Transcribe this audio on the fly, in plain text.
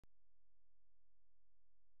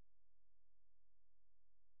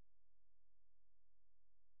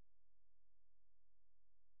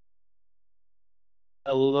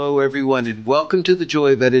Hello, everyone, and welcome to the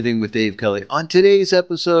Joy of Editing with Dave Kelly. On today's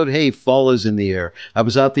episode, hey, fall is in the air. I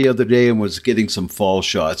was out the other day and was getting some fall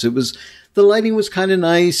shots. The lighting was kind of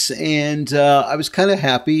nice, and I was kind of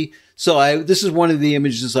happy. So this is one of the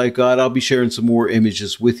images I got. I'll be sharing some more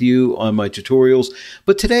images with you on my tutorials.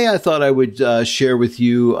 But today I thought I would share with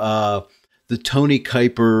you the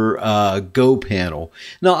Kuyper Go Panel.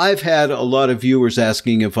 Now, I've had a lot of viewers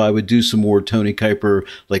asking if I would do some more Kuyper,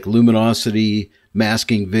 like luminosity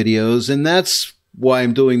masking videos, and that's why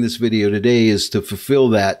I'm doing this video today, is to fulfill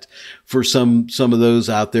that for some of those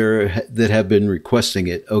out there that have been requesting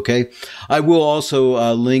it. Okay, I will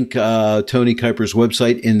also link Tony Kuyper's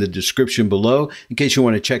website in the description below in case you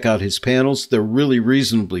want to check out his panels. They're really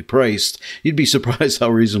reasonably priced. You'd be surprised how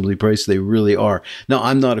reasonably priced they really are. Now,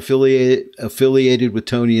 I'm not affiliated with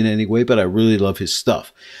Tony in any way, but I really love his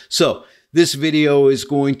stuff. So this video is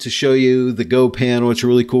going to show you the Go panel. It's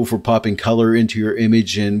really cool for popping color into your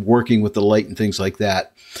image and working with the light and things like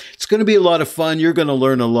that. It's going to be a lot of fun. You're going to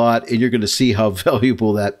learn a lot, and you're going to see how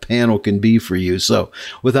valuable that panel can be for you. So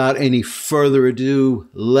without any further ado,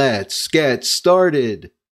 let's get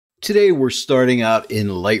started. Today we're starting out in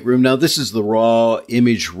Lightroom. Now, this is the raw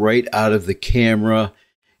image right out of the camera.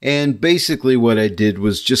 And basically what I did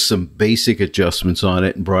was just some basic adjustments on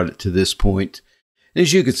it and brought it to this point.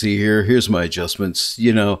 As you can see here, here's my adjustments.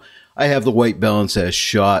 You know, I have the white balance as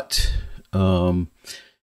shot. And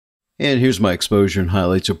here's my exposure and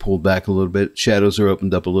highlights are pulled back a little bit. Shadows are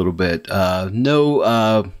opened up a little bit.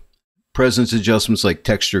 No presence adjustments like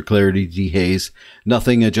texture, clarity, dehaze.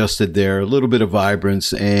 Nothing adjusted there. A little bit of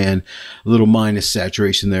vibrance and a little minus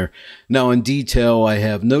saturation there. Now in detail, I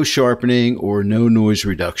have no sharpening or no noise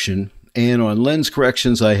reduction. And on lens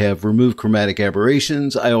corrections, I have remove chromatic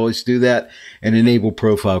aberrations. I always do that, and enable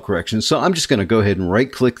profile correction. So I'm just going to go ahead and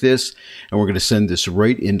right click this, and we're going to send this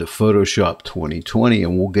right into Photoshop 2020,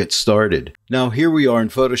 and we'll get started. Now here we are in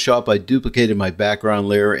Photoshop. I duplicated my background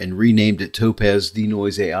layer and renamed it Topaz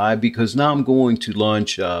DeNoise Ai because now I'm going to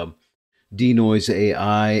launch DeNoise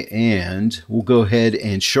Ai, and we'll go ahead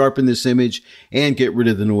and sharpen this image and get rid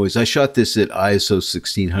of the noise. I shot this at ISO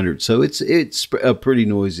 1600, so it's a pretty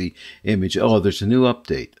noisy image. Oh, there's a new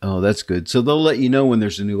update. Oh, that's good. So they'll let you know when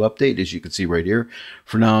there's a new update, as you can see right here.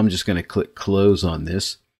 For now, I'm just going to click close on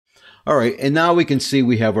this. All right, and now we can see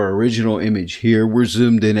we have our original image here. We're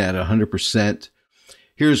zoomed in at 100%.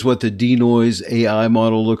 Here's what the DeNoise Ai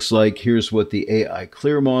model looks like. Here's what the AI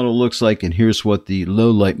Clear model looks like. And here's what the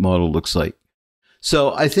low light model looks like.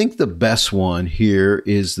 So I think the best one here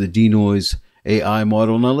is the DeNoise Ai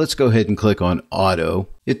model. Now let's go ahead and click on Auto.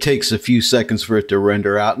 It takes a few seconds for it to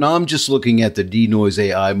render out. Now I'm just looking at the DeNoise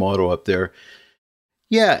Ai model up there.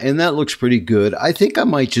 Yeah, and that looks pretty good. I think I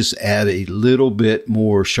might just add a little bit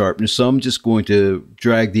more sharpness. So I'm just going to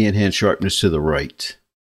drag the enhanced sharpness to the right.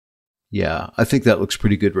 Yeah, I think that looks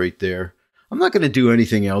pretty good right there. I'm not going to do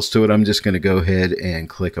anything else to it. I'm just going to go ahead and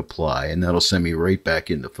click apply, and that'll send me right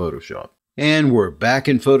back into Photoshop. And we're back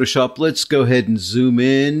in Photoshop. Let's go ahead and zoom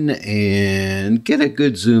in and get a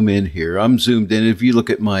good zoom in here. I'm zoomed in. If you look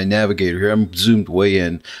at my navigator here, I'm zoomed way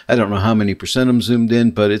in. I don't know how many percent I'm zoomed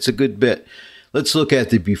in, but it's a good bit. Let's look at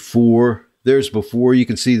the before. There's before. You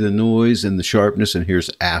can see the noise and the sharpness, and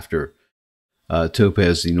here's after.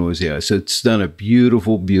 Topaz DeNoise Ai. So it's done a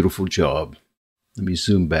beautiful, beautiful job. Let me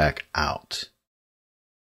zoom back out.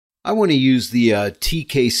 I want to use the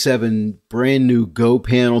TK7 brand new Go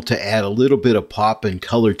panel to add a little bit of pop and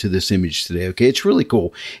color to this image today. Okay, it's really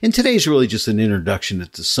cool. And today's really just an introduction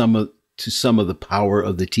to some of the power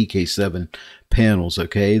of the TK7 panels.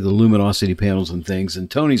 Okay, the luminosity panels and things. And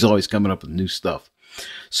Tony's always coming up with new stuff.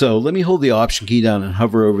 So let me hold the Option key down and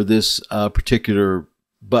hover over this particular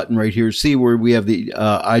button right here. See where we have the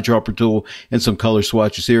eyedropper tool and some color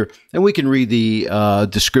swatches here, and we can read the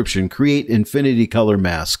description. Create infinity color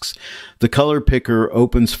masks. The color picker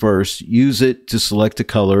opens first. Use it to select a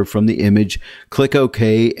color from the image. Click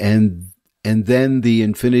OK, and then the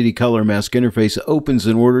infinity color mask interface opens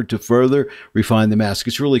in order to further refine the mask.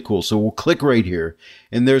 It's really cool. So we'll click right here,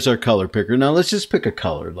 and there's our color picker. Now let's just pick a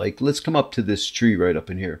color. Like, let's come up to this tree right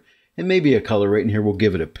up in here. And maybe a color right in here, we'll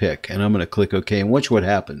give it a pick. And I'm going to click OK and watch what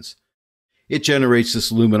happens. It generates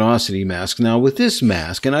this luminosity mask. Now with this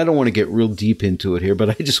mask, and I don't want to get real deep into it here, but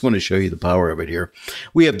I just want to show you the power of it here.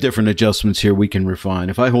 We have different adjustments here we can refine.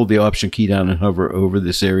 If I hold the Option key down and hover over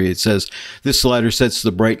this area, it says this slider sets the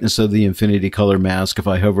brightness of the infinity color mask. If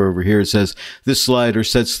I hover over here, it says this slider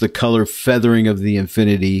sets the color feathering of the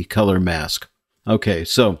infinity color mask. Okay,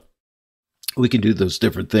 so we can do those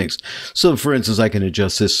different things. So for instance, I can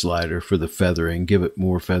adjust this slider for the feathering, give it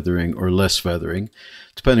more feathering or less feathering,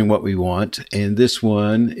 depending what we want. And this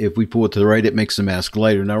one, if we pull it to the right, it makes the mask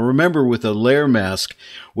lighter. Now remember, with a layer mask,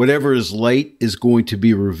 whatever is light is going to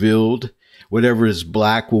be revealed. Whatever is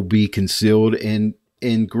black will be concealed, and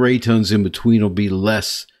gray tones in between will be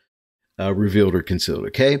less revealed or concealed,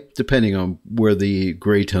 okay? Depending on where the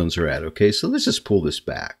gray tones are at, okay? So let's just pull this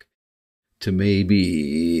back to maybe,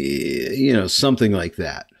 you know, something like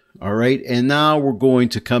that. All right. And now we're going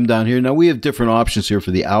to come down here. Now we have different options here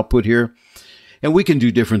for the output here, and we can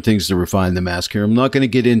do different things to refine the mask here. I'm not going to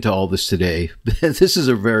get into all this today. This is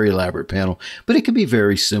a very elaborate panel, but it can be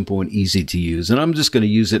very simple and easy to use. And I'm just going to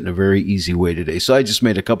use it in a very easy way today. So I just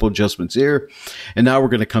made a couple adjustments here, and now we're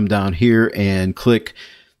going to come down here and click.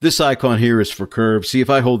 This icon here is for curves. See, if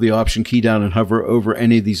I hold the Option key down and hover over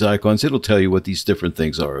any of these icons, it'll tell you what these different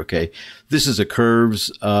things are, okay? This is a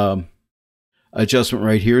curves adjustment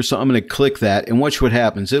right here. So I'm going to click that, and watch what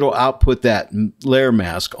happens. It'll output that layer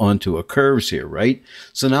mask onto a curves here, right?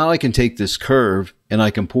 So now I can take this curve and I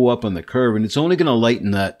can pull up on the curve, and it's only going to lighten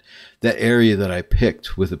that area that I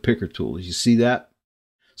picked with a picker tool. You see that?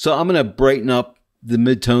 So I'm going to brighten up the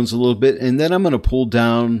midtones a little bit, and then I'm going to pull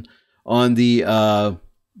down on the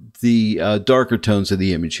darker tones of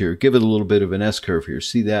the image here. Give it a little bit of an S-curve here.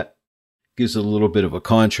 See that? Gives it a little bit of a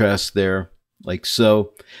contrast there, like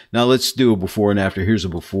so. Now let's do a before and after. Here's a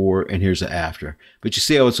before and here's an after. But you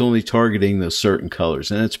see how it's only targeting those certain colors,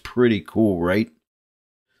 and it's pretty cool, right?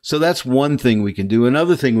 So that's one thing we can do.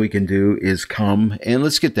 Another thing we can do is come and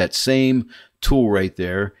let's get that same tool right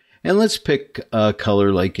there, and let's pick a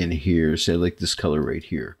color like in here, say like this color right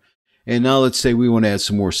here. And now let's say we want to add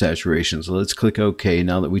some more saturation. So let's click OK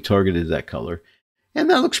now that we targeted that color. And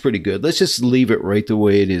that looks pretty good. Let's just leave it right the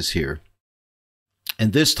way it is here.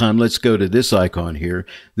 And this time, let's go to this icon here.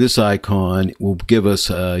 This icon will give us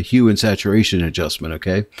a hue and saturation adjustment,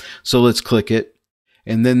 okay? So let's click it.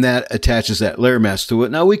 And then that attaches that layer mask to it.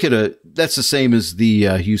 Now we could, that's the same as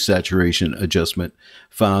the hue saturation adjustment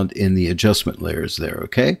found in the adjustment layers there,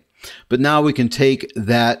 okay? But now we can take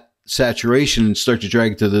that saturation and start to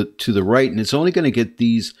drag it to the right, and it's only going to get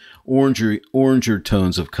these oranger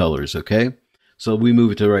tones of colors, okay? So we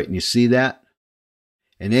move it to the right, and you see that?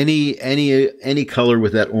 And any color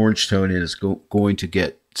with that orange tone in is going to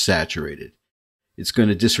get saturated. It's going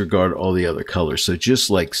to disregard all the other colors. So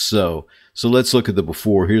just like so. So let's look at the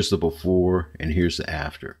before. Here's the before, and here's the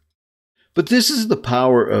after. But this is the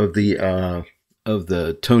power of the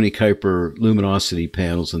Kuyper luminosity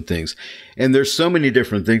panels and things. And there's so many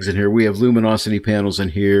different things in here. We have luminosity panels in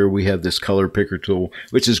here. We have this color picker tool,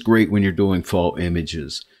 which is great when you're doing fall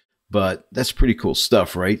images. But that's pretty cool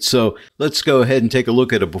stuff, right? So let's go ahead and take a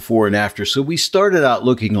look at a before and after. So we started out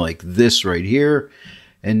looking like this right here,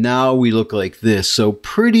 and now we look like this. So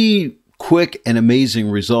pretty quick and amazing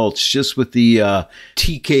results just with the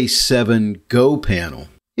TK7 Go panel.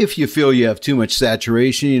 If you feel you have too much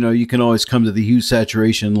saturation, you know, you can always come to the hue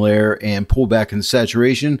saturation layer and pull back in the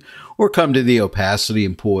saturation, or come to the opacity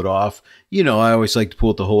and pull it off. You know, I always like to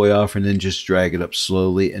pull it the whole way off and then just drag it up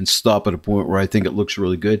slowly and stop at a point where I think it looks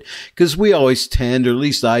really good. Because we always tend, or at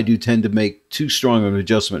least I do tend to make too strong of an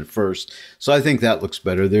adjustment first. So I think that looks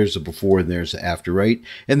better. There's the before and there's the after, right?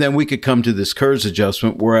 And then we could come to this curves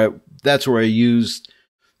adjustment where that's where I used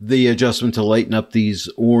the adjustment to lighten up these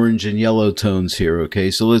orange and yellow tones here, okay?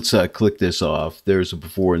 So let's click this off. There's a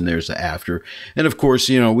before and there's a after. And of course,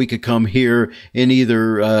 you know, we could come here and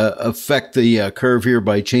either affect the curve here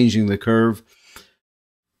by changing the curve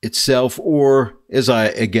itself, or as I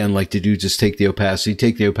again like to do, just take the opacity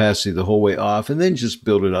the whole way off and then just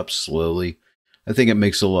build it up slowly. I think it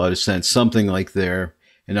makes a lot of sense, something like there.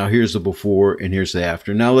 And now here's the before and here's the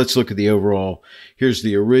after. Now let's look at the overall. Here's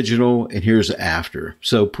the original and here's the after.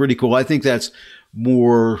 So pretty cool. I think that's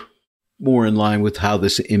more in line with how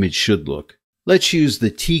this image should look. Let's use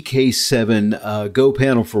the TK7 Go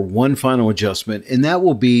panel for one final adjustment, and that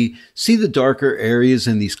will be, see the darker areas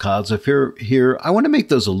in these clouds up here? I want to make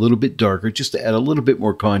those a little bit darker just to add a little bit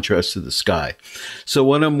more contrast to the sky. So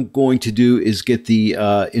what I'm going to do is get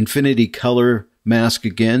the Infinity Color mask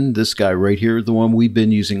again, this guy right here, the one we've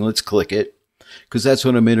been using. Let's click it, because that's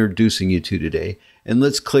what I'm introducing you to today. And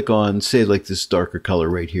let's click on, say, like this darker color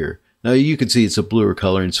right here. Now you can see it's a bluer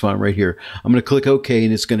color and it's fine right here. I'm going to click OK,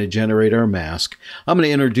 and it's going to generate our mask. I'm going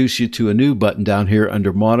to introduce you to a new button down here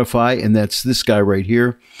under Modify, and that's this guy right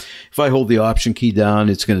here. If I hold the Option key down,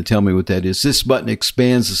 it's going to tell me what that is. This button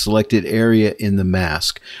expands the selected area in the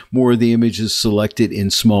mask. More of the image is selected in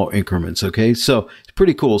small increments, okay? So it's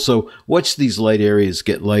pretty cool. So watch these light areas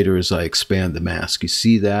get lighter as I expand the mask. You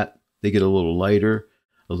see that? They get a little lighter,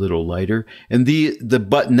 a little lighter. And the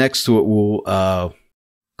button next to it will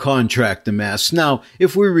contract the mask. Now,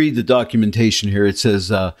 if we read the documentation here, it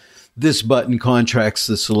says this button contracts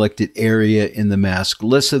the selected area in the mask.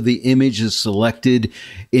 Less of the image is selected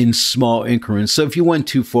in small increments. So if you went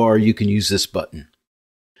too far, you can use this button.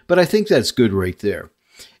 But I think that's good right there.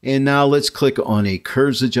 And now let's click on a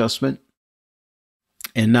curves adjustment.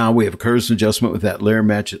 And now we have a curves adjustment with that layer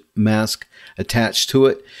mask attached to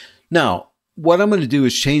it. Now, what I'm going to do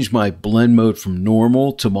is change my blend mode from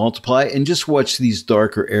normal to multiply and just watch these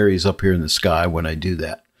darker areas up here in the sky when I do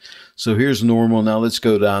that. So here's normal. Now let's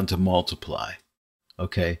go down to multiply.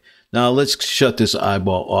 Okay. Now let's shut this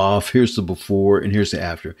eyeball off. Here's the before and here's the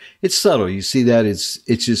after. It's subtle. You see that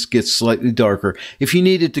it just gets slightly darker. If you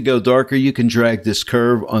need it to go darker, you can drag this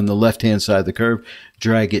curve on the left-hand side of the curve,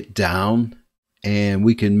 drag it down, and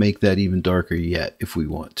we can make that even darker yet if we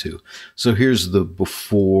want to. So here's the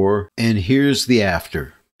before and here's the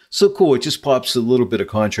after. So cool. It just pops a little bit of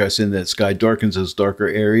contrast in that sky, darkens those darker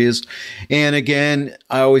areas. And again,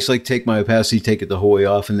 I always like take my opacity, take it the whole way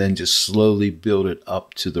off, and then just slowly build it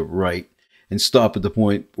up to the right and stop at the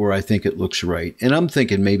point where I think it looks right. And I'm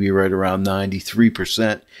thinking maybe right around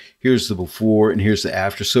 93%. Here's the before and here's the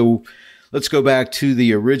after. So let's go back to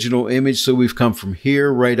the original image. So we've come from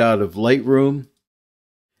here right out of Lightroom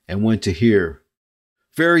and went to here.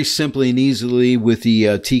 Very simply and easily with the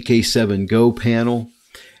TK7 Go panel.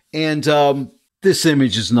 And this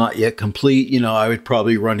image is not yet complete. You know, I would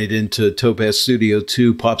probably run it into Topaz Studio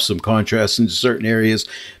 2, pop some contrast into certain areas,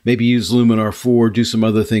 maybe use Luminar 4, do some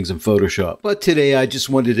other things in Photoshop. But today I just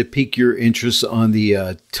wanted to pique your interest on the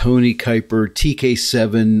Kuyper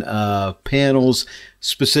TK7 panels,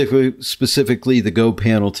 specifically the Go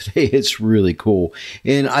panel today. It's really cool.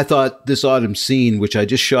 And I thought this autumn scene, which I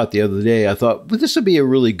just shot the other day, I thought, well, this would be a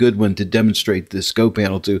really good one to demonstrate this Go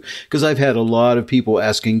panel to, because I've had a lot of people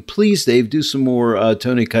asking, please, Dave, do some more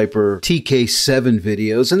Kuyper TK7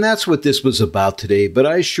 videos. And that's what this was about today. But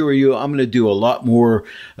I assure you, I'm going to do a lot more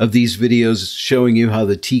of these videos showing you how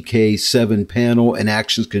the TK7 panel and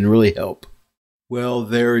actions can really help. Well,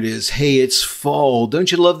 there it is. Hey, it's fall.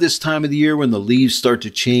 Don't you love this time of the year when the leaves start to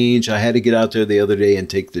change? I had to get out there the other day and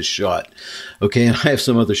take this shot. Okay, and I have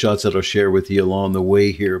some other shots that I'll share with you along the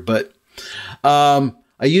way here. But I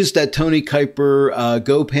used that Kuyper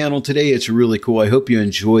Go panel today. It's really cool. I hope you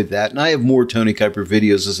enjoyed that. And I have more Kuyper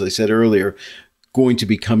videos, as I said earlier, going to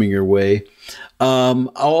be coming your way. I'll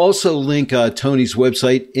also link Tony's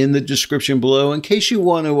website in the description below in case you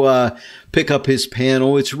want to pick up his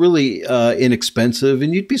panel. It's really inexpensive,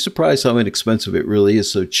 and you'd be surprised how inexpensive it really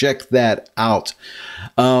is. So check that out.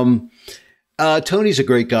 Tony's a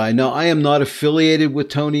great guy. Now, I am not affiliated with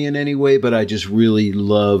Tony in any way, but I just really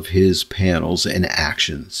love his panels and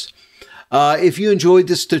actions. If you enjoyed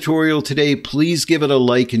this tutorial today, please give it a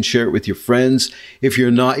like and share it with your friends. If you're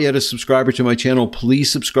not yet a subscriber to my channel, please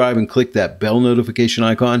subscribe and click that bell notification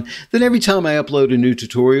icon. Then every time I upload a new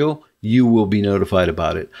tutorial, you will be notified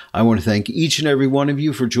about it. I want to thank each and every one of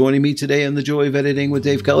you for joining me today on The Joy of Editing with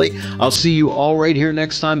Dave Kelly. I'll see you all right here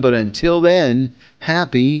next time, but until then,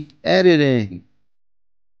 happy editing.